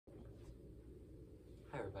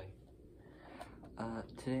everybody.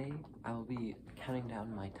 Today I will be counting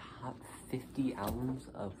down my top 50 albums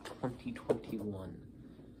of 2021.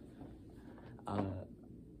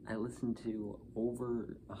 I listened to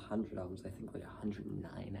over 100 albums, I think like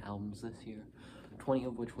 109 albums this year, 20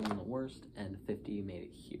 of which were in the worst, and 50 made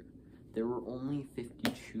it here. There were only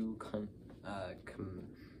 52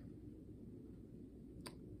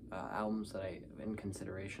 albums that I in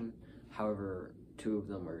consideration. However, 2 of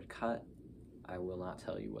them were cut. I will not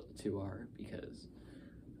tell you what the 2 are because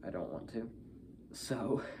I don't want to.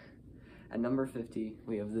 So, at number 50,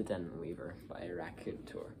 we have the Dentonweaver-Raccoon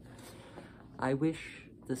Tour. I wish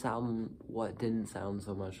this album didn't sound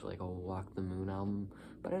so much like a Walk the Moon album,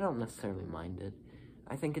 but I don't necessarily mind it.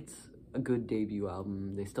 I think it's a good debut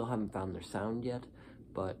album. They still haven't found their sound yet,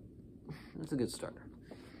 but it's a good starter.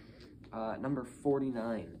 Number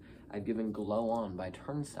 49, I've given Glow On by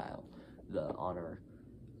Turnstile the honor.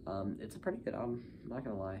 It's a pretty good album, I'm not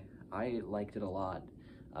gonna lie. I liked it a lot.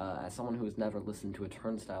 As someone who has never listened to a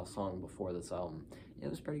Turnstile song before this album, it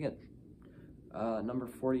was pretty good. Number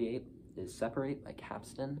 48 is Separate by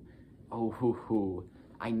Capstan. Oh,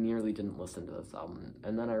 I nearly didn't listen to this album,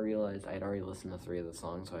 and then I realized I had already listened to 3 of the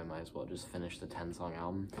songs, so I might as well just finish the 10-song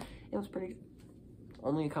album. It was pretty good.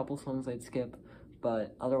 Only a couple songs I'd skip,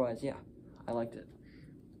 but otherwise, yeah, I liked it.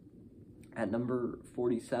 At number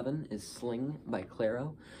 47 is Sling by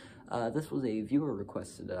Clairo. This was a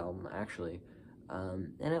viewer-requested album, actually,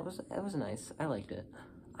 and it was nice. I liked it.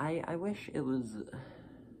 I wish it was,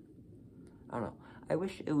 I don't know, I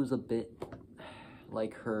wish it was a bit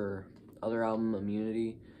like her other album,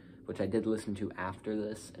 Immunity, which I did listen to after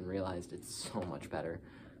this and realized it's so much better,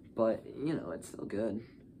 but, you know, it's still good.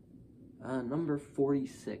 Number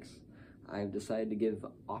 46, I've decided to give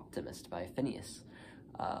Optimist by Phineas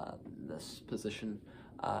this position.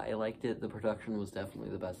 I liked it. The production was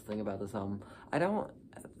definitely the best thing about this album.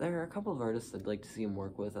 There are a couple of artists I'd like to see him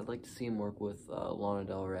work with. I'd like to see him work with Lana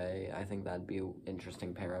Del Rey. I think that'd be an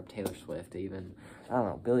interesting pair up. Taylor Swift, even. I don't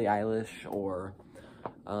know, Billie Eilish, or,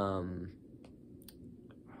 what's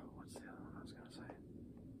the other one I was gonna say?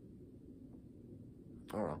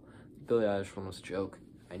 I don't know. Billie Eilish one was a joke.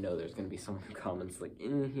 I know there's gonna be someone who comments like,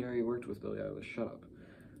 he already worked with Billie Eilish, shut up.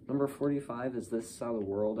 Number 45 is This Is How the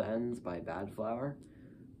World Ends by Ends-Badflower.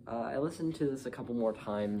 I listened to this a couple more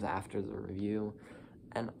times after the review,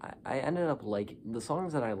 and I ended up the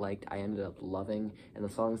songs that I liked, I ended up loving, and the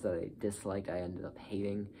songs that I disliked, I ended up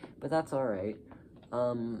hating, but that's alright,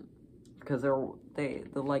 because the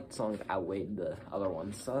liked songs outweighed the other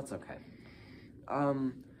ones, so that's okay.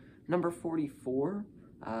 Number 44,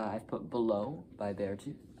 I've put Below by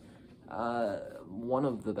Beartooth. One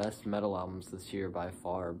of the best metal albums this year by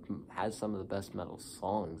far, has some of the best metal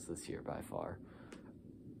songs this year by far.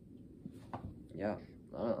 Yeah,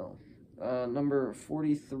 I don't know. Number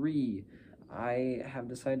 43, I have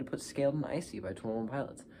decided to put Scaled and Icy by 21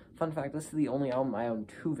 Pilots. Fun fact, this is the only album I own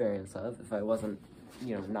 2 variants of. If I wasn't,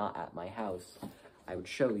 you know, not at my house, I would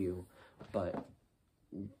show you, but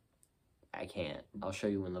I can't. I'll show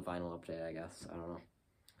you in the vinyl update, I guess. I don't know.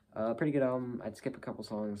 Pretty good album. I'd skip a couple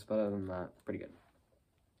songs, but other than that, pretty good.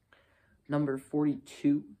 Number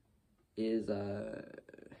 42 is,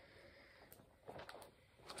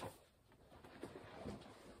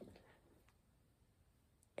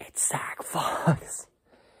 it's Zach Fox.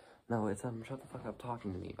 No, it's, Shut the Fuck Up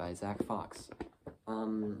Talking to Me by Zach Fox.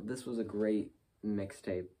 This was a great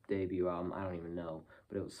mixtape debut album, I don't even know,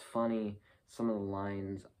 but it was funny. Some of the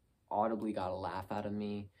lines audibly got a laugh out of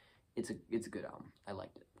me. It's a good album. I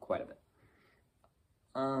liked it quite a bit.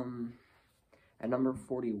 At number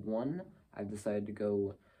 41, I've decided to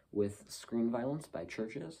go with Screen Violence by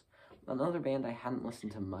CHVRCHES. Another band I hadn't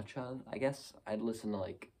listened to much of. I guess I'd listened to,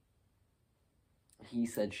 like, He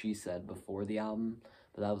Said, She Said before the album,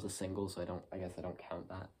 but that was a single, so I guess I don't count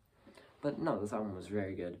that. But no, this album was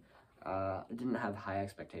very good. I didn't have high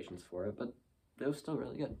expectations for it, but it was still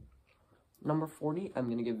really good. Number 40, I'm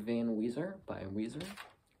gonna give Van-Weezer by Weezer.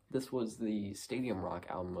 This was the Stadium Rock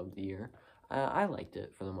album of the year. I liked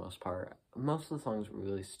it for the most part. Most of the songs were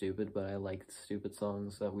really stupid, but I like the stupid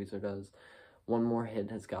songs that Weezer does. One More Hit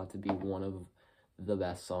has got to be one of the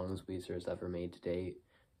best songs Weezer has ever made to date.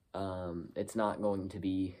 It's not going to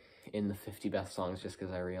be in the 50 best songs just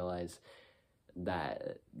because I realize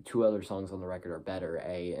that 2 other songs on the record are better,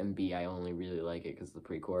 A, and B, I only really like it because of the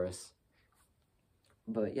pre-chorus.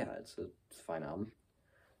 But yeah, it's a fine album.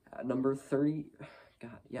 Number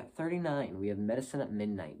 39, we have Medicine at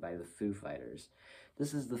Midnight by the Foo Fighters.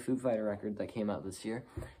 This is the Foo Fighter record that came out this year,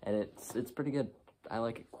 and it's pretty good. I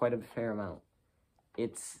like it quite a fair amount.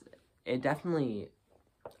 It definitely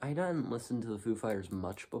I didn't listen to the Foo Fighters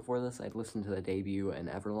much before this. I'd listened to the debut and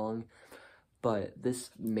Everlong, but this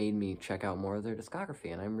made me check out more of their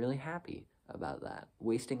discography, and I'm really happy about that.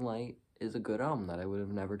 Wasting Light is a good album that I would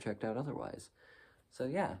have never checked out otherwise. So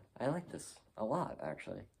yeah, I like this a lot,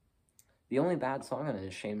 actually. The only bad song on it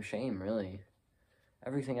is Shame Shame, really.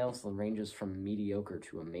 Everything else ranges from mediocre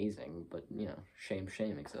to amazing, but, you know, Shame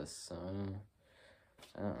Shame exists, so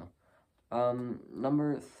I don't know.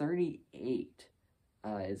 Number 38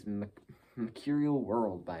 is Mercurial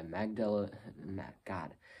World by Magdalena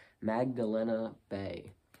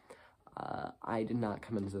Bay. I did not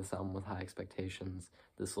come into this album with high expectations.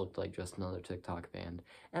 This looked like just another TikTok band,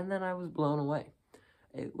 and then I was blown away.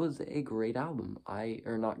 It was a great album.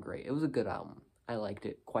 Not great, it was a good album. I liked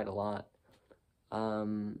it quite a lot.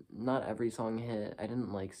 Not every song hit. I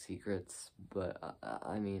didn't like Secrets, but,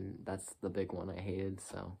 I mean, that's the big one I hated,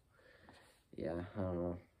 so, yeah, I don't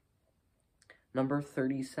know. Number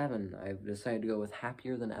 37, I've decided to go with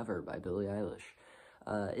Happier Than Ever by Billie Eilish.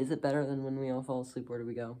 Is it better than When We All Fall Asleep, Where Do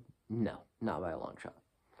We Go? No, not by a long shot.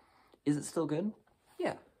 Is it still good?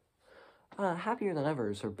 Yeah. Happier Than Ever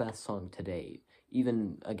is her best song to date,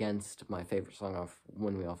 even against my favorite song off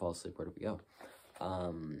When We All Fall Asleep, Where Do We Go?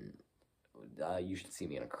 You Should See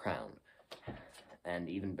Me in a Crown, and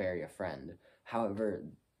even Bury a Friend. However,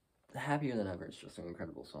 Happier Than Ever is just an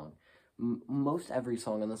incredible song. Most every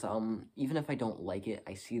song on this album, even if I don't like it,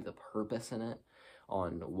 I see the purpose in it,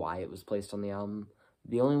 on why it was placed on the album.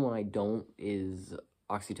 The only one I don't is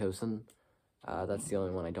Oxytocin. That's the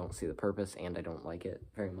only one I don't see the purpose, and I don't like it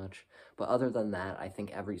very much. But other than that, I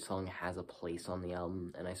think every song has a place on the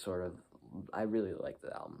album, and I really like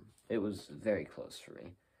the album. It was very close for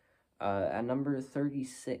me. At number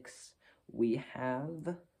 36, we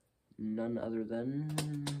have none other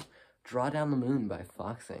than Draw Down the Moon by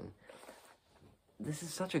Foxing. This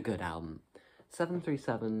is such a good album.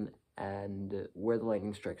 737 and Where the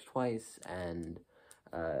Lightning Strikes Twice and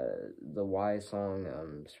the Y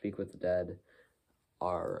song, Speak with the Dead,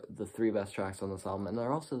 are the 3 best tracks on this album, and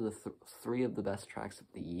they're also the 3 of the best tracks of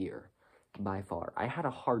the year, by far. I had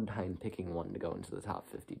a hard time picking one to go into the top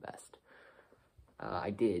 50 best.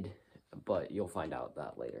 I did, but you'll find out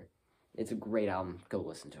that later. It's a great album. Go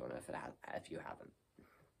listen to it if you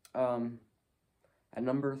haven't. At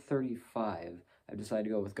number 35, I've decided to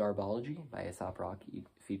go with Garbology by A$AP Rocky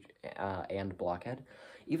and Blockhead.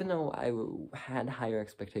 Even though I had higher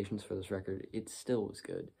expectations for this record, it still was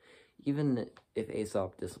good. Even if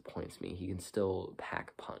A$AP disappoints me, he can still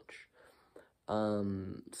pack punch.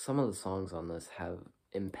 Some of the songs on this have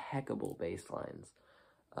impeccable bass lines.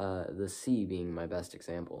 The Sea being my best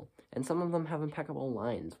example. And some of them have impeccable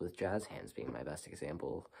lines, with Jazz Hands being my best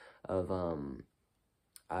example of,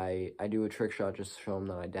 I do a trick shot just to show them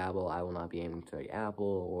that I dabble, I will not be aiming to the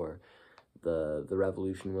apple, or the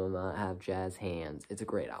revolution will not have jazz hands. It's a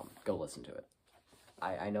great album. Go listen to it.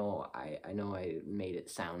 I know I made it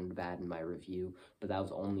sound bad in my review, but that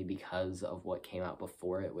was only because of what came out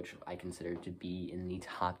before it, which I considered to be in the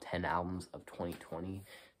top 10 albums of 2020,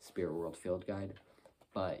 Spirit World Field Guide.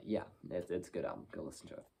 But yeah, it's a good album. Go listen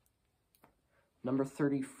to it. Number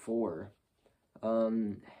 34.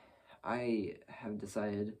 I have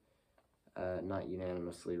decided, not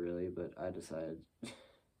unanimously really, but I decided,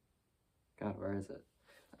 God, where is it?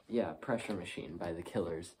 Yeah, Pressure Machine by The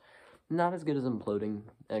Killers. Not as good as Imploding.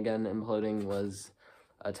 Again, Imploding was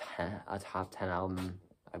a top 10 album.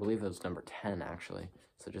 I believe it was number 10, actually,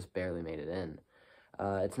 so just barely made it in.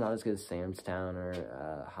 It's not as good as Sam's Town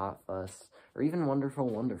or Hot Fuss or even Wonderful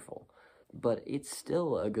Wonderful, but it's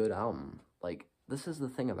still a good album. Like, this is the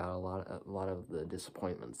thing about a lot of the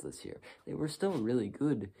disappointments this year. They were still really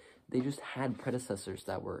good. They just had predecessors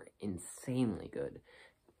that were insanely good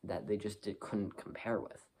that they just couldn't compare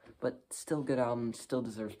with. But still good album, still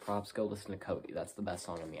deserves props. Go listen to Cody. That's the best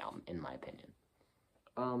song on the album, in my opinion.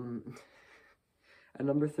 At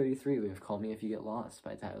number 33, we have Call Me If You Get Lost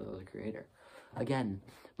by Tyler, the Creator. Again,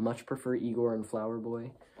 much prefer Igor and Flower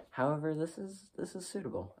Boy. However, this is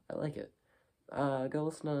suitable. I like it. Go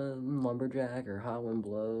listen to Lumberjack or Hot Wind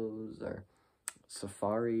Blows or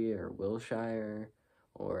Safari or Wilshire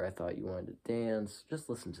or I Thought You Wanted to Dance. Just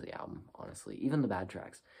listen to the album, honestly. Even the bad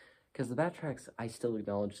tracks. Because the bad tracks, I still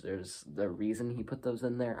acknowledge there's the reason he put those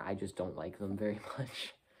in there. I just don't like them very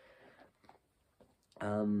much.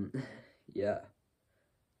 Yeah.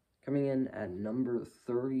 Coming in at number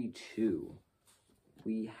 32,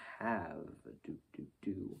 we have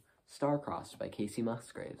Star-Crossed by Casey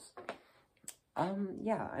Musgraves.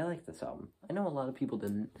 Yeah, I like this album. I know a lot of people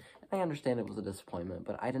didn't. I understand it was a disappointment,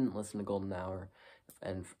 but I didn't listen to Golden Hour,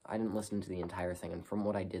 and I didn't listen to the entire thing, and from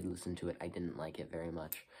what I did listen to it, I didn't like it very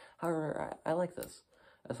much. However, I like this.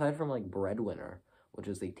 Aside from, like, Breadwinner, which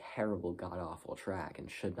is a terrible, god-awful track and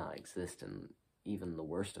should not exist in even the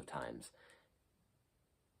worst of times,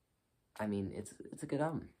 I mean, it's a good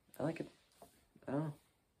album. I like it. I don't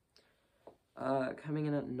know. Coming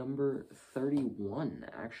in at number 31,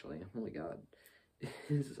 actually. Holy god.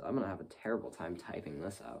 I'm gonna have a terrible time typing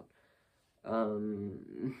this out.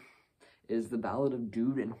 Is The Ballad of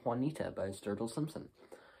Dude and Juanita by Sturgill Simpson.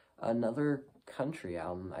 Another country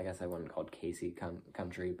album. I guess I wouldn't call it Casey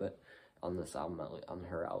country, but on this album, on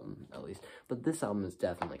her album at least. But this album is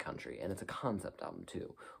definitely country, and it's a concept album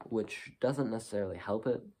too, which doesn't necessarily help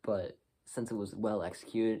it, but since it was well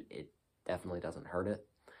executed, it definitely doesn't hurt it.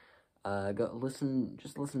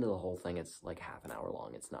 Just listen to the whole thing. It's like half an hour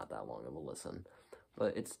long. It's not that long of a listen,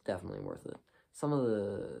 but it's definitely worth it. Some of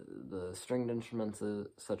the stringed instruments,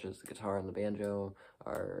 such as the guitar and the banjo,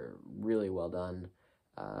 are really well done.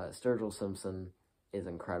 Sturgill Simpson is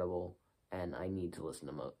incredible, and I need to listen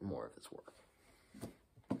to more of his work.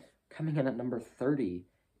 Coming in at number 30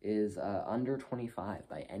 is Under 25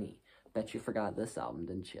 by Enny. Bet you forgot this album,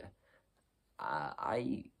 didn't you?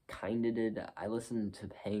 I kinda did. I listened to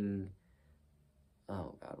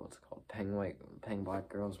oh god, what's it called? Peng Black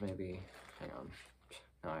Girls, maybe? Hang on.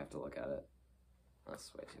 Now I have to look at it.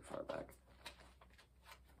 That's way too far back.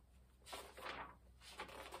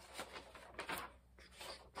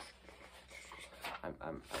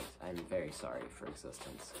 I'm very sorry for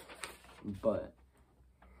existence. But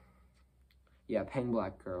yeah, Peng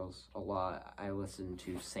Black Girls a lot. I listened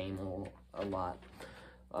to Same Ol' a lot.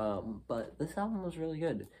 But this album was really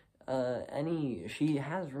good. She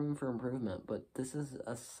has room for improvement, but this is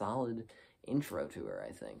a solid intro to her,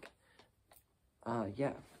 I think.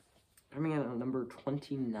 Yeah. Coming in at number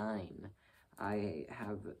 29, I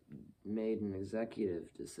have made an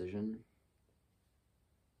executive decision.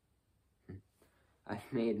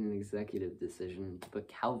 I've made an executive decision to put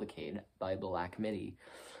Cavalcade by Black MIDI.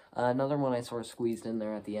 Another one I sort of squeezed in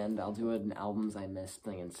there at the end. I'll do an albums I missed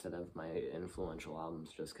thing instead of my influential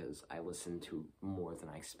albums, just because I listened to more than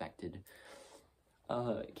I expected.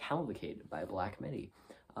 Cavalcade by Black MIDI.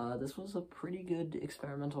 This was a pretty good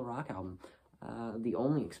experimental rock album. The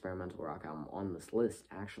only experimental rock album on this list,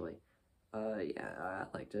 actually. Yeah, I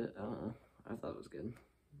liked it. I don't know. I thought it was good.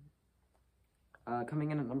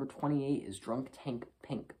 Coming in at number 28 is Drunk Tank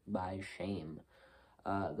Pink by Shame.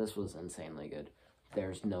 This was insanely good.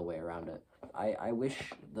 There's no way around it. I wish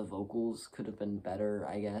the vocals could have been better,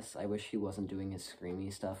 I guess. I wish he wasn't doing his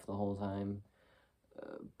screamy stuff the whole time.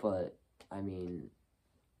 But, I mean,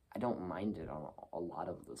 I don't mind it on a lot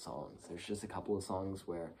of the songs. There's just a couple of songs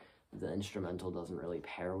where the instrumental doesn't really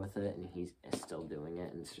pair with it, and he's still doing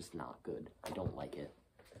it, and it's just not good. I don't like it.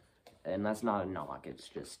 And that's not a knock, it's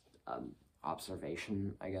just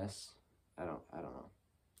observation, I guess. I don't know.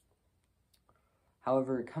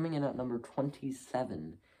 However, coming in at number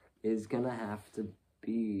 27 is gonna have to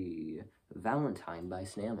be Valentine by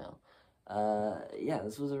Snail Mail. Yeah,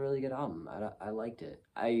 this was a really good album. I liked it.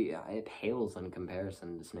 It pales in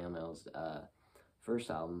comparison to Snail Mail's first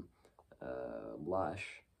album, Lush.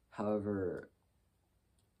 However,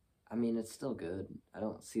 I mean, it's still good. I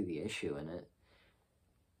don't see the issue in it.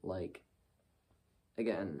 Like,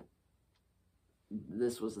 again,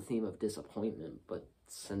 this was the theme of disappointment, but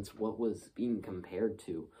since what was being compared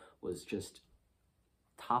to was just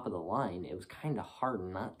top of the line, it was kind of hard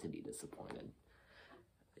not to be disappointed.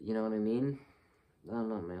 You know what I mean? I don't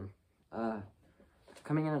know, man.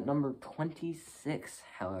 Coming in at number 26,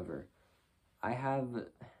 however, I have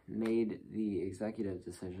made the executive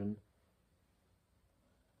decision.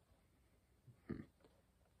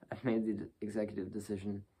 I've made the executive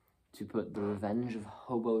decision to put The Revenge of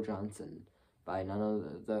Hobo Johnson by none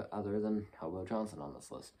other than Hobo Johnson on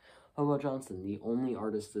this list. Hobo Johnson, the only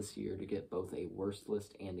artist this year to get both a worst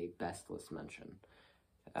list and a best list mention.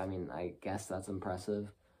 I mean, I guess that's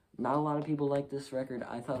impressive. Not a lot of people like this record.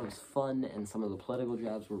 I thought it was fun, and some of the political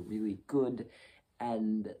jabs were really good,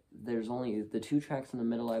 and there's only the two tracks in the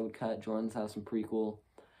middle I would cut, Jordan's House and Prequel.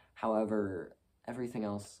 However, everything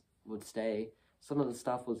else would stay. Some of the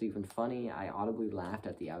stuff was even funny. I audibly laughed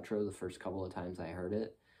at the outro the first couple of times I heard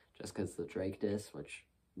it, just because the Drake diss, which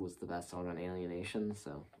was the best song on Alienation,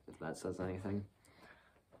 so if that says anything.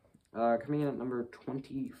 Coming in at number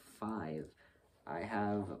 25, I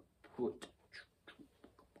have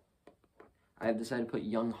decided to put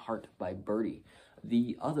Young Heart by Birdie,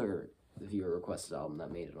 the other viewer requested album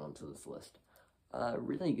that made it onto this list.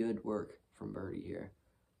 Really good work from Birdie here.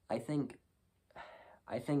 I think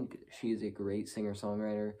she is a great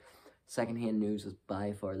singer-songwriter. Secondhand News is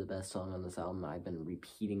by far the best song on this album. I've been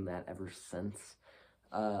repeating that ever since.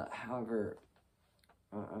 However,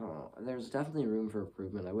 I don't know. There's definitely room for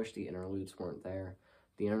improvement. I wish the interludes weren't there.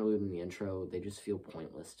 The interlude and the intro, they just feel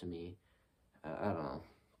pointless to me. I don't know.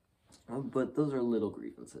 But those are little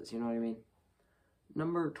grievances, you know what I mean?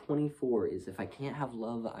 Number 24 is If I Can't Have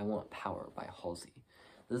Love, I Want Power by Halsey.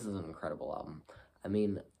 This is an incredible album. I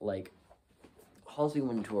mean, like, Halsey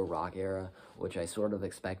went into a rock era, which I sort of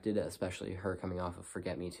expected, especially her coming off of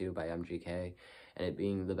Forget Me Too by MGK, and it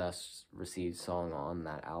being the best received song on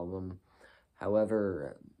that album.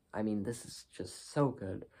 However, I mean, this is just so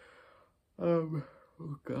good. Oh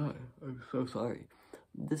god, I'm so sorry.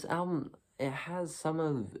 This album, it has some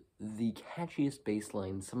of the catchiest bass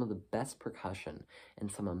lines, some of the best percussion,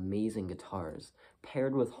 and some amazing guitars,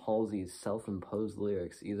 paired with Halsey's self-imposed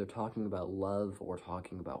lyrics, either talking about love or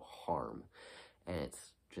talking about harm. And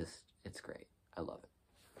it's great. I love it.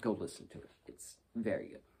 Go listen to it. It's very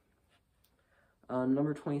good.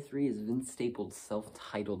 Number 23 is Vince Staples'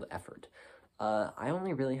 self-titled Effort. I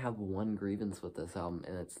only really have one grievance with this album,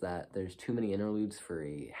 and it's that there's too many interludes for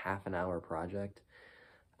a half-an-hour project.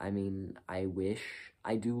 I mean, I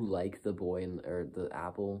do like the boy or the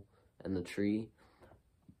apple and the tree,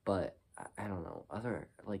 but I don't know,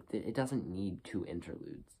 it doesn't need 2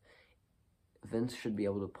 interludes. Vince should be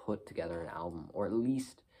able to put together an album, or at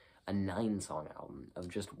least a 9-song album of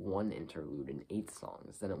just 1 interlude and 8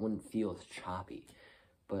 songs, then it wouldn't feel as choppy.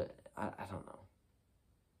 But I don't know.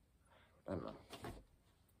 I don't know.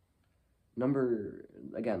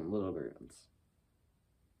 Little grievance.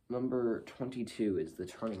 Number 22 is The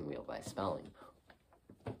Turning Wheel by Spelling.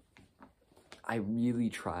 I really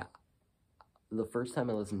try. The first time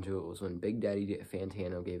I listened to it was when Big Daddy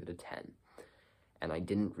Fantano gave it a 10. And I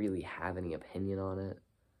didn't really have any opinion on it.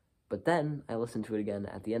 But then I listened to it again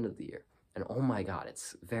at the end of the year. And oh my god,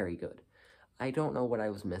 it's very good. I don't know what I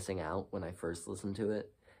was missing out when I first listened to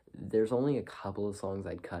it. There's only a couple of songs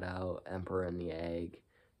I'd cut out. Emperor and the Egg,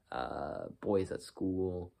 Boys at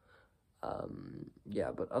School.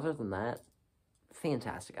 Yeah, but other than that,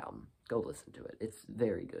 fantastic album. Go listen to it. It's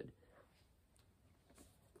very good.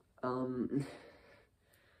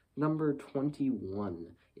 Number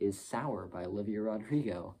 21 is Sour by Olivia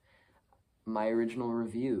Rodrigo. My original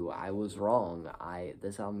review, I was wrong.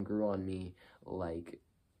 This album grew on me like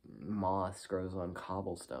moss grows on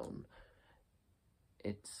cobblestone.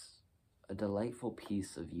 It's a delightful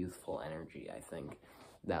piece of youthful energy, I think,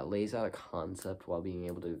 that lays out a concept while being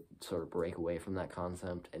able to sort of break away from that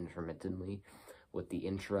concept intermittently with the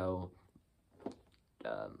intro,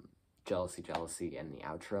 Jealousy, Jealousy, and the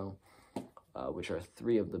outro, which are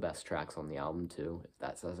 3 of the best tracks on the album too, if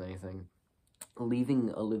that says anything.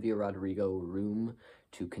 Leaving Olivia Rodrigo room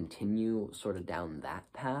to continue sort of down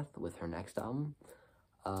that path with her next album,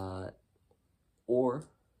 or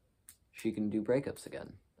she can do breakups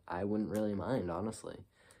again. I wouldn't really mind, honestly.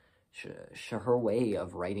 Her way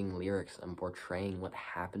of writing lyrics and portraying what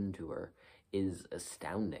happened to her is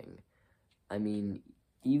astounding. I mean,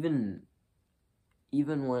 even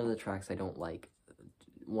one of the tracks I don't like,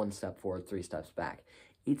 1 step forward, 3 steps back,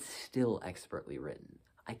 it's still expertly written.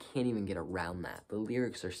 I can't even get around that. The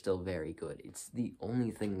lyrics are still very good. It's the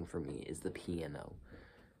only thing for me is the piano.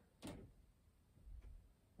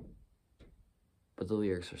 But the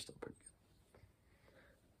lyrics are still pretty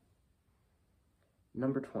good.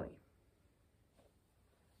 Number 20.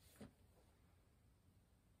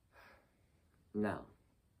 Now,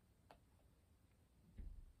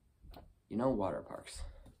 you know Water Parks.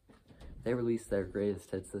 They released their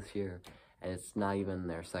greatest hits this year, and it's not even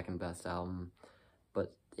their 2nd best album,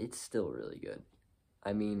 but it's still really good.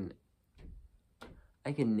 I mean,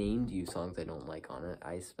 I can name you songs I don't like on it.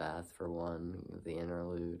 Ice Bath, for one, the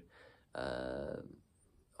interlude,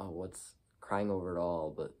 what's Crying Over It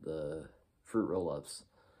All, but the Fruit Roll-Ups.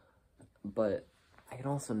 But I can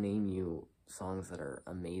also name you songs that are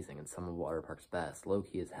amazing and some of Water Park's best. Low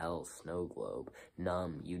Key as Hell, Snow Globe,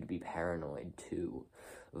 Numb, You'd Be Paranoid 2,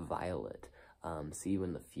 Violet, See You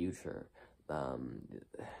in the Future,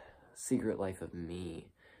 Secret Life of Me.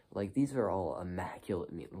 Like, these are all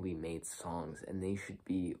immaculately made songs, and they should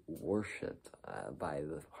be worshipped by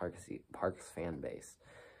the Parks fan base.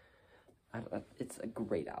 It's a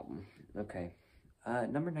great album. Okay.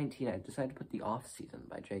 Number 19, I decided to put The Off-Season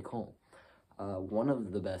by J. Cole. One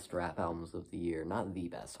of the best rap albums of the year. Not the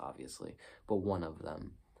best, obviously, but one of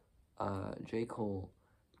them. J. Cole,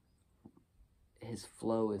 his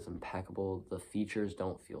flow is impeccable. The features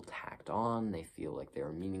don't feel tacked on. They feel like they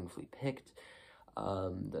were meaningfully picked.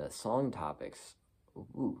 The song topics,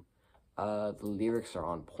 the lyrics are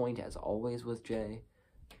on point, as always with Jay.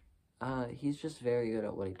 He's just very good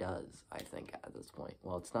at what he does, I think, at this point.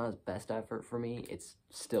 While it's not his best effort for me, it's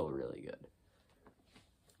still really good.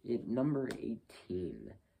 At number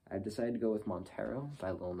 18, I've decided to go with Montero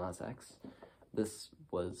by Lil Nas X. This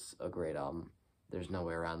was a great album. There's no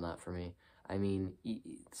way around that for me. I mean,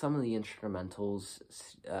 some of the instrumentals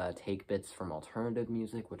take bits from alternative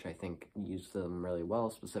music, which I think use them really well,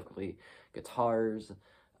 specifically guitars,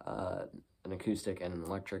 an acoustic and an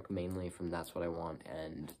electric, mainly from That's What I Want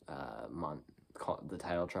and the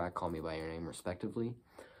title track, Call Me By Your Name, respectively.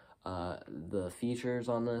 The features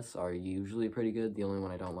on this are usually pretty good. The only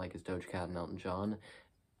one I don't like is Doja Cat and Elton John.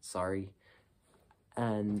 Sorry.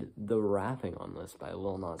 And the rapping on this by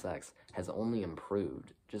Lil Nas X has only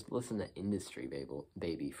improved. Just listen to Industry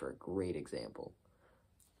Baby for a great example.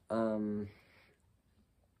 At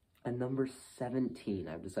number 17,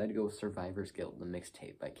 I've decided to go with Survivor's Guilt, the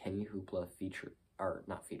mixtape by Kenny Hoopla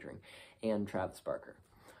and Travis Barker.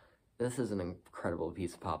 This is an incredible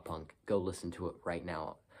piece of pop punk. Go listen to it right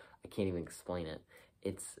now. I can't even explain it.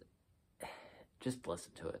 Just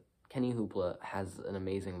listen to it. Kenny Hoopla has an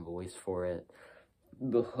amazing voice for it.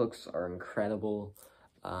 The hooks are incredible.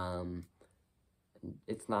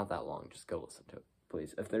 It's not that long. Just go listen to it,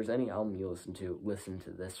 please. If there's any album you listen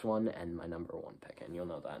to this one and my number 1 pick, and you'll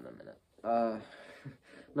know that in a minute.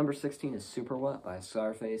 Number 16 is Super Wet by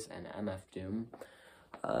Scarface and MF Doom.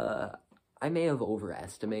 I may have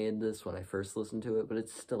overestimated this when I first listened to it, but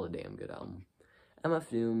it's still a damn good album. MF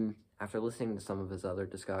Doom, after listening to some of his other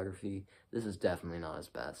discography, this is definitely not his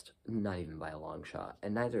best, not even by a long shot,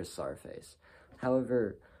 and neither is Scarface.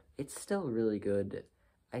 However, it's still really good.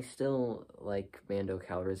 I still like Mando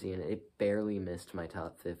Calrissian. It barely missed my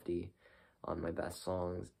top 50 on my best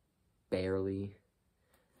songs. Barely.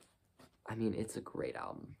 I mean, it's a great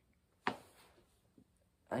album.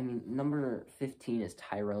 I mean, number 15 is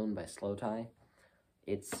Tyrone by Slow Tie.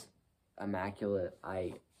 It's immaculate.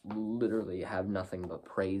 I literally have nothing but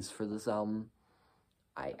praise for this album.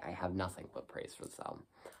 I have nothing but praise for this album.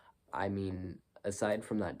 I mean, aside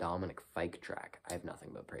from that Dominic Fike track, I have nothing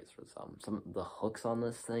but praise for this album. Some of the hooks on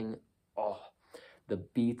this thing, oh, the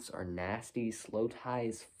beats are nasty. Slow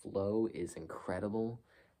Tie's flow is incredible.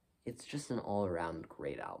 It's just an all-around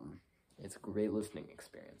great album. It's a great listening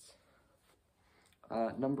experience.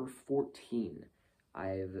 Number 14,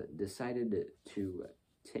 I've decided to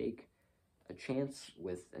take a chance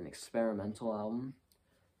with an experimental album,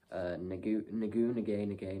 Nagu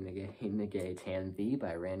Nage Tan V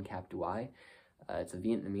by Ran Cap Duai. It's a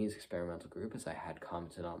Vietnamese experimental group, as I had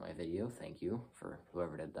commented on my video. Thank you for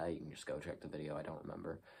whoever did that. You can just go check the video. I don't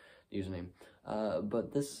remember the username.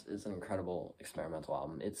 But this is an incredible experimental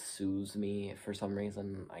album. It soothes me for some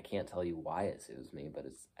reason. I can't tell you why it soothes me, but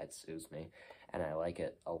it soothes me, and I like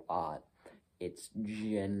it a lot. It's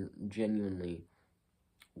genuinely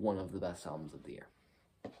one of the best albums of the year.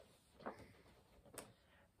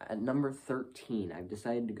 At number 13, I've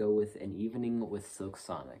decided to go with An Evening with Silk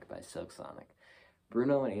Sonic by Silk Sonic.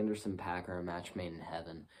 Bruno and Anderson .Paak are a match made in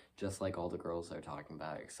heaven, just like all the girls they're talking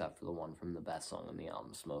about, except for the one from the best song on the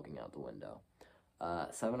album, Smoking Out the Window.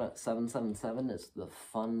 777 is the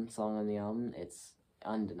fun song on the album. It's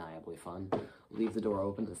undeniably fun. Leave the Door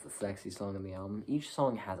Open is the sexy song on the album. Each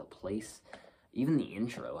song has a place. Even the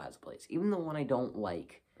intro has a place. Even the one I don't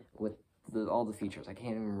like, with all the features, I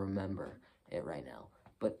can't even remember it right now,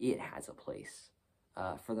 but it has a place.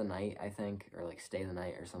 For the Night, I think, or like Stay the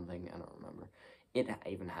Night or something, I don't remember. It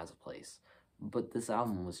even has a place. But this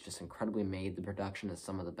album was just incredibly made. The production is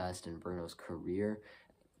some of the best in Bruno's career.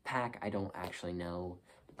 Paak, I don't actually know,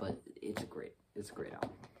 but it's a great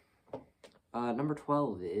album. Number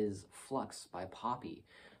 12 is Flux by Poppy.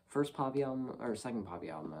 Second Poppy album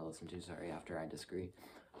I listened to, sorry, after I Disagree.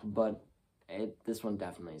 But this one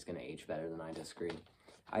definitely is going to age better than I Disagree.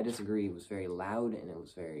 I Disagree was very loud, and it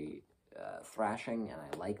was very thrashing, and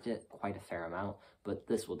I liked it quite a fair amount, but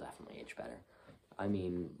this will definitely age better. I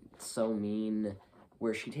mean, So Mean,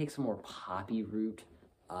 where she takes a more poppy route,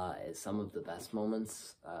 is some of the best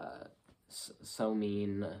moments. So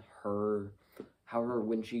Mean, Her. However,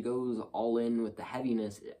 when she goes all in with the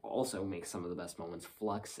heaviness, it also makes some of the best moments.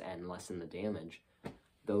 Flux and Lessen the Damage.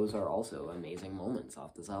 Those are also amazing moments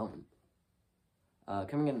off this album.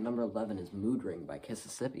 Coming in at number 11 is Mood Ring by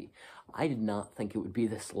Kississippi. I did not think it would be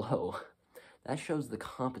this low. That shows the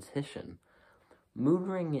competition. Mood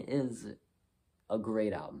Ring is a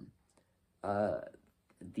great album.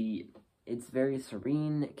 It's very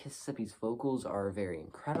serene. Kississippi's vocals are very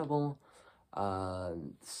incredible.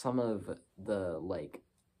 Some of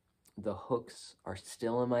the hooks are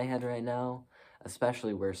still in my head right now,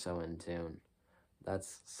 especially We're So In Tune.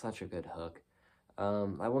 That's such a good hook.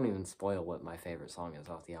 I won't even spoil what my favorite song is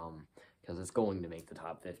off the album, because it's going to make the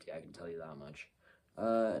top 50, I can tell you that much.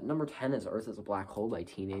 Number 10 is Earth is a Black Hole by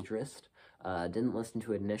Teenage Wrist. Didn't listen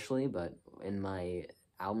to it initially, but in my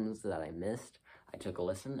albums that I missed, I took a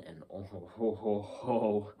listen, and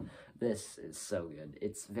this is so good.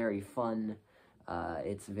 It's very fun.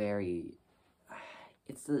 It's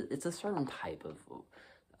a certain type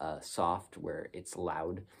of soft where it's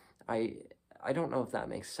loud. I don't know if that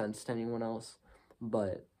makes sense to anyone else,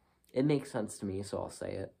 but it makes sense to me, so I'll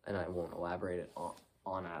say it, and I won't elaborate it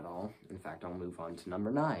on at all. In fact, I'll move on to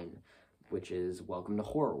number 9, which is Welcome to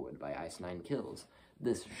Horrorwood by Ice-9Kills.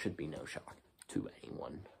 This should be no shock to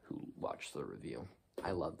anyone who watched the review.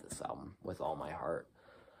 I love this album with all my heart.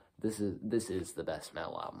 This is the best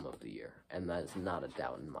metal album of the year, and that is not a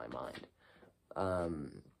doubt in my mind.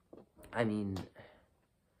 I mean,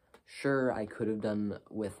 sure, I could have done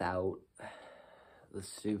without the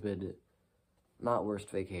stupid, not Worst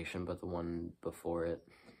Vacation, but the one before it.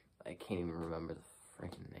 I can't even remember the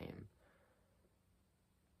freaking name.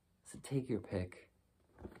 Is it Take Your Pick?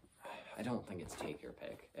 I don't think it's Take Your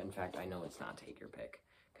Pick. In fact, I know it's not Take Your Pick,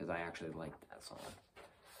 because I actually like that song.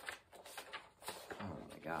 Oh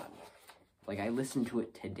my god. Like, I listened to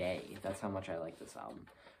it today. That's how much I like this album.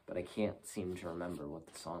 But I can't seem to remember what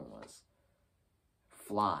the song was.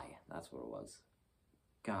 Fly. That's what it was.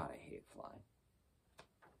 God, I hate Fly.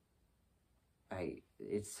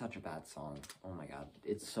 It's such a bad song. Oh my god.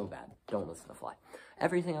 It's so bad. Don't listen to Fly.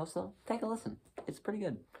 Everything else, though, take a listen. It's pretty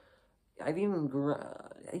good. I've even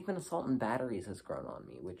Assault and Batteries has grown on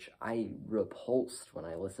me, which I repulsed when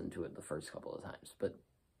I listened to it the first couple of times. But,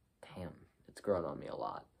 damn, it's grown on me a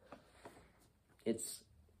lot. It's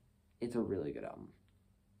a really good album.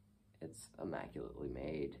 It's immaculately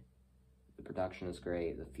made. The production is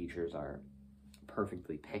great. The features are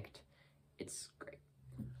perfectly picked. It's great.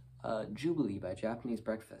 Jubilee by Japanese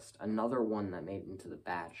Breakfast. Another one that made into the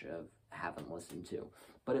batch of haven't listened to.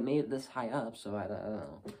 But it made it this high up, so I don't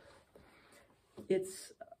know.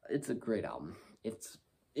 It's a great album. It's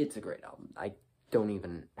a great album. I don't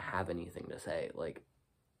even have anything to say. Like,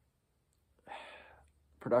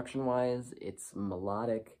 production-wise, it's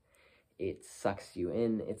melodic. It sucks you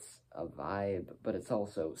in. It's a vibe, but it's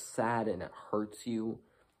also sad and it hurts you.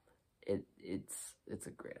 It's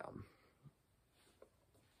a great album.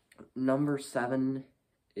 Number 7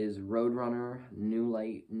 is Roadrunner, New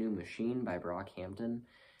Light, New Machine by Brockhampton.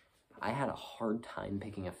 I had a hard time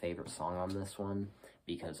picking a favorite song on this one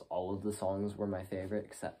because all of the songs were my favorite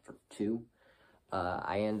except for 2.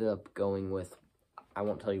 I ended up going with, I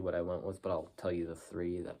won't tell you what I went with, but I'll tell you the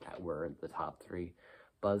 3 that were the top 3.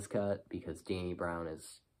 Buzzcut, because Danny Brown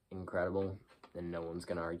is incredible, and no one's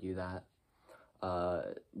gonna argue that.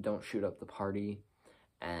 Don't Shoot Up the Party,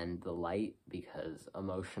 and The Light, because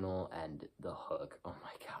emotional, and the hook. Oh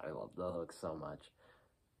my god, I love the hook so much.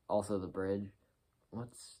 Also the bridge.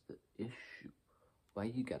 What's the issue? Why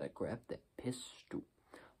you gotta grab that pistol?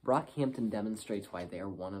 Brockhampton demonstrates why they are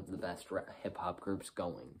one of the best hip-hop groups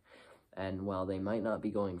going. And while they might not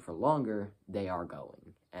be going for longer, they are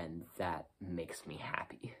going. And that makes me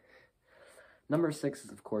happy. Number 6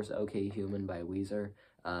 is, of course, OK Human by Weezer.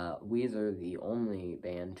 Weezer, the only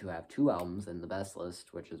band to have 2 albums in the best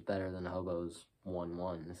list, which is better than Hobo's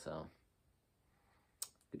 1-1, so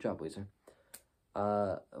good job, Weezer.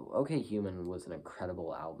 OK Human was an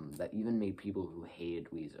incredible album that even made people who hated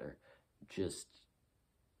Weezer just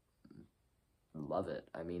love it.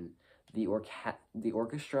 I mean, the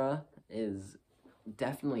orchestra is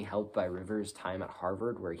definitely helped by Rivers' time at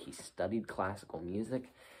Harvard, where he studied classical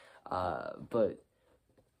music, but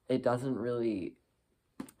it doesn't really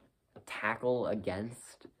tackle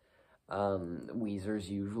against Weezer's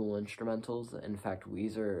usual instrumentals. In fact,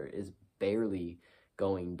 Weezer is barely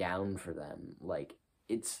going down for them. Like,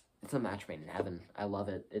 it's a match made in heaven. I love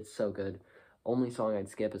it. It's so good. Only song I'd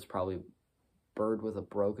skip is probably Bird with a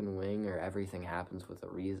Broken Wing or Everything Happens for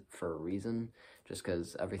a Reason, just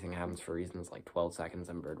because Everything Happens for a Reason is like 12 seconds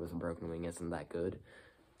and Bird with a Broken Wing isn't that good.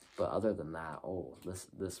 But other than that, oh,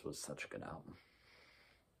 this was such a good album.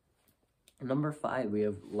 Number 5, we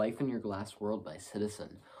have Life in Your Glass World by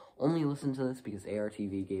Citizen. Only listen to this because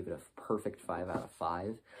ARTV gave it a perfect 5 out of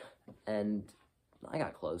 5, and I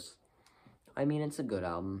got close. I mean, it's a good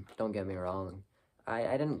album, don't get me wrong.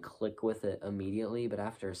 I didn't click with it immediately, but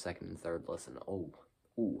after a second and third listen,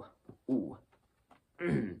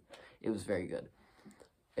 it was very good.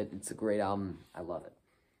 It's a great album. I love it.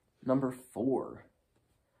 Number 4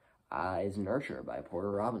 is Nurture by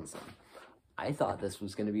Porter Robinson. I thought this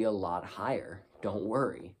was going to be a lot higher. Don't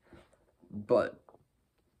worry. But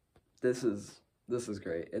this is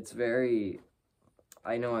great. It's very,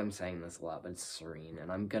 I know I'm saying this a lot, but it's serene,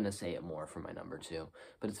 and I'm going to say it more for my number 2.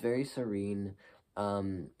 But it's very serene.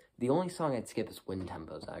 The only song I'd skip is Wind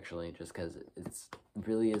Tempos, actually, just because it's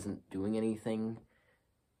really isn't doing anything,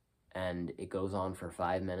 and it goes on for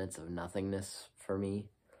 5 minutes of nothingness for me.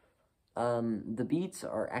 The beats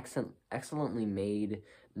are excellently made.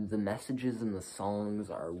 The messages in the songs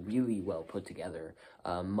are really well put together.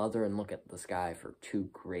 Mother and Look at the Sky for 2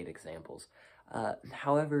 great examples.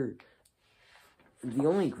 However, the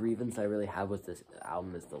only grievance I really have with this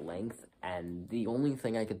album is the length, and the only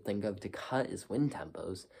thing I could think of to cut is Wind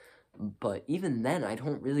Tempos. But even then, I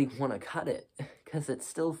don't really want to cut it, because it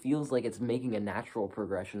still feels like it's making a natural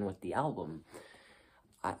progression with the album.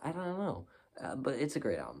 I don't know, but it's a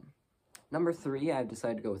great album. Number 3, I've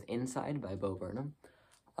decided to go with Inside by Bo Burnham.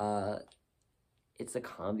 It's a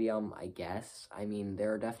comedy album, I guess. I mean,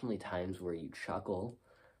 there are definitely times where you chuckle,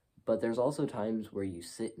 but there's also times where you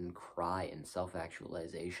sit and cry in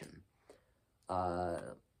self-actualization.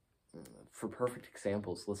 For perfect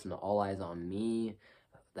examples, listen to All Eyes on Me,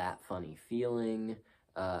 That Funny Feeling,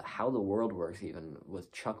 How the World Works, even, with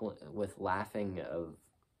laughing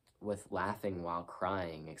while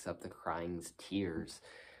crying, except the crying's tears.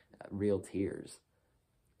 Real tears.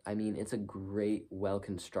 I mean, it's a great,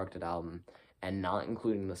 well-constructed album, and not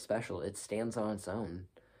including the special, it stands on its own.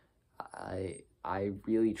 I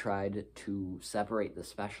really tried to separate the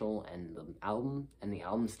special and the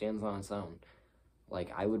album stands on its own.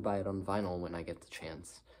 Like, I would buy it on vinyl when I get the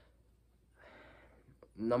chance.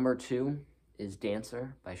 Number 2 is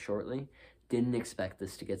Dancer by Shortly. Didn't expect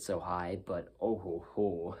this to get so high, but oh ho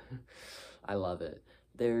ho, I love it.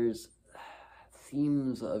 There's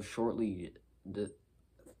themes of Shortly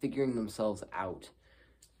figuring themselves out,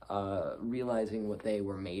 realizing what they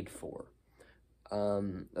were made for,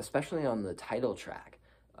 especially on the title track,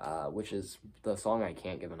 which is the song I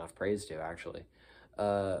can't give enough praise to, actually,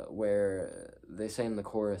 where they say in the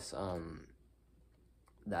chorus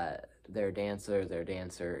that they're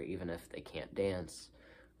dancer, even if they can't dance,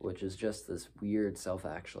 which is just this weird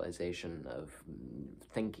self-actualization of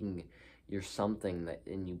thinking you're something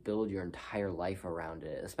and you build your entire life around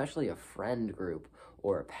it, especially a friend group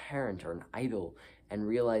or a parent or an idol, and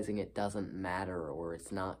realizing it doesn't matter, or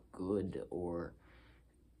it's not good, or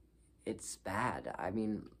it's bad. I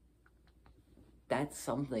mean, that's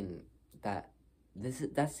something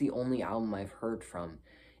that's the only album I've heard from,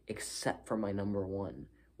 except for my number 1,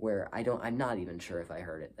 where I'm not even sure if I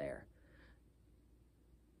heard it there.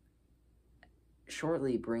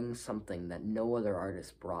 Shortly brings something that no other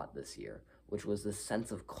artist brought this year, which was this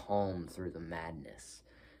sense of calm through the madness.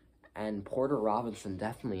 And Porter Robinson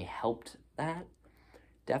definitely helped that,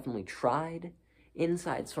 definitely tried.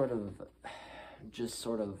 Inside sort of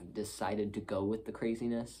decided to go with the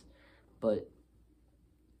craziness, but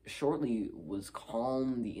Shortly was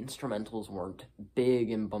calm. The instrumentals weren't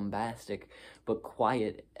big and bombastic, but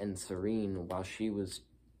quiet and serene, while she was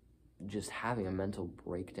just having a mental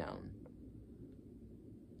breakdown.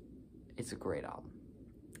 It's a great album.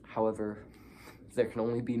 However, there can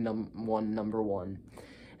only be one number 1,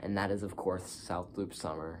 and that is, of course, South Loop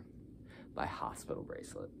Summer by Hospital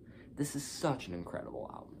Bracelet. This is such an incredible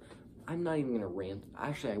album. I'm not even going to rant.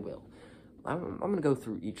 Actually, I will. I'm going to go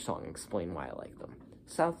through each song and explain why I like them.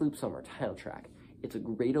 South Loop Summer, title track. It's a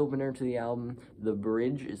great opener to the album. The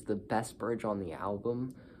bridge is the best bridge on the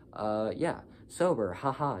album. Yeah. Sober,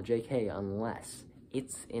 haha, JK, unless.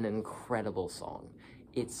 It's an incredible song.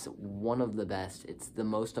 It's one of the best. It's the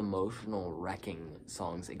most emotional wrecking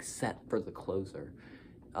songs, except for the closer.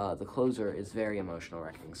 The closer is very emotional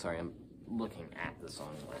wrecking. Sorry, I'm looking at the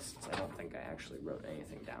song lists. I don't think I actually wrote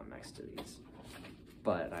anything down next to these.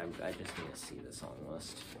 But I just need to see the song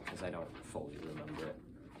list, because I don't fully remember it.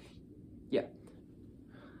 Yeah.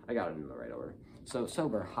 I got it in the right order. So,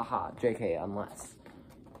 Sober, haha, JK, unless.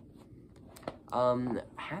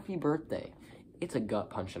 Happy Birthday. It's a gut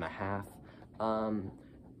punch and a half. Oh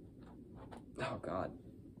god.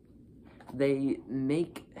 They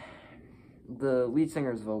make... The lead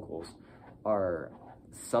singer's vocals are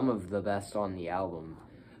some of the best on the album.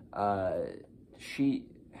 What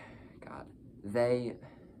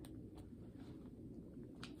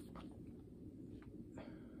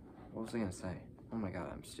was I gonna say? Oh my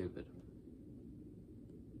god, I'm stupid.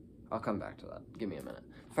 I'll come back to that. Give me a minute.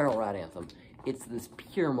 Feral Rat Anthem. It's this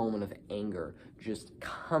pure moment of anger just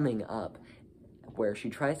coming up, where she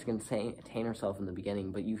tries to contain herself in the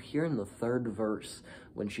beginning, but you hear in the 3rd verse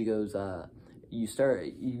when she goes,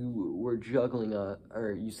 you were juggling,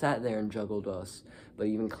 or you sat there and juggled us, but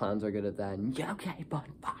even clowns are good at that, and yeah, okay, but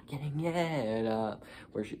fucking it up,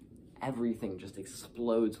 where everything just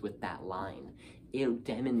explodes with that line. It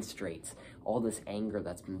demonstrates all this anger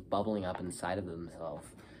that's been bubbling up inside of themselves.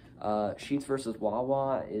 Sheets vs.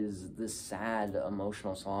 Wawa is this sad,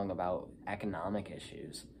 emotional song about economic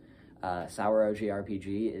issues. Sour OG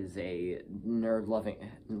RPG is a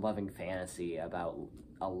nerd-loving fantasy about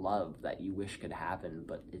a love that you wish could happen,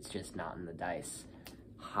 but it's just not in the dice.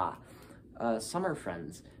 Ha. Summer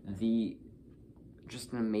Friends,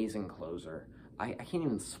 just an amazing closer. I can't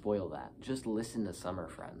even spoil that. Just listen to Summer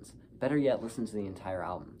Friends. Better yet, listen to the entire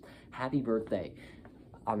album. Happy Birthday.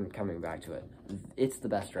 I'm coming back to it. It's the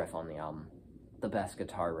best riff on the album. The best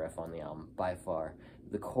guitar riff on the album, by far.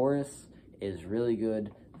 The chorus is really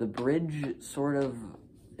good. The bridge sort of,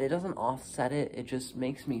 it doesn't offset it, it just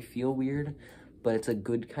makes me feel weird, but it's a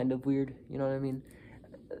good kind of weird, you know what I mean?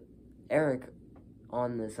 Eric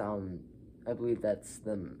on this album, I believe that's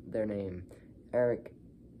their name. Eric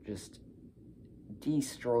just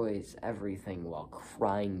destroys everything while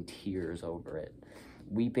crying tears over it,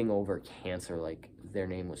 weeping over cancer like their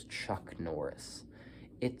name was Chuck Norris.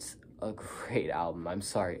 It's a great album. I'm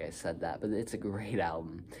sorry I said that, but it's a great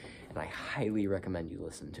album, and I highly recommend you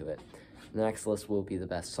listen to it. The next list will be the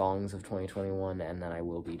best songs of 2021, and then I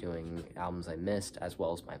will be doing albums I missed, as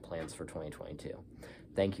well as my plans for 2022.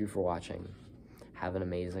 Thank you for watching. Have an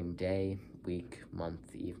amazing day, week,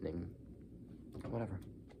 month, evening, whatever.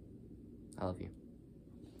 I love you.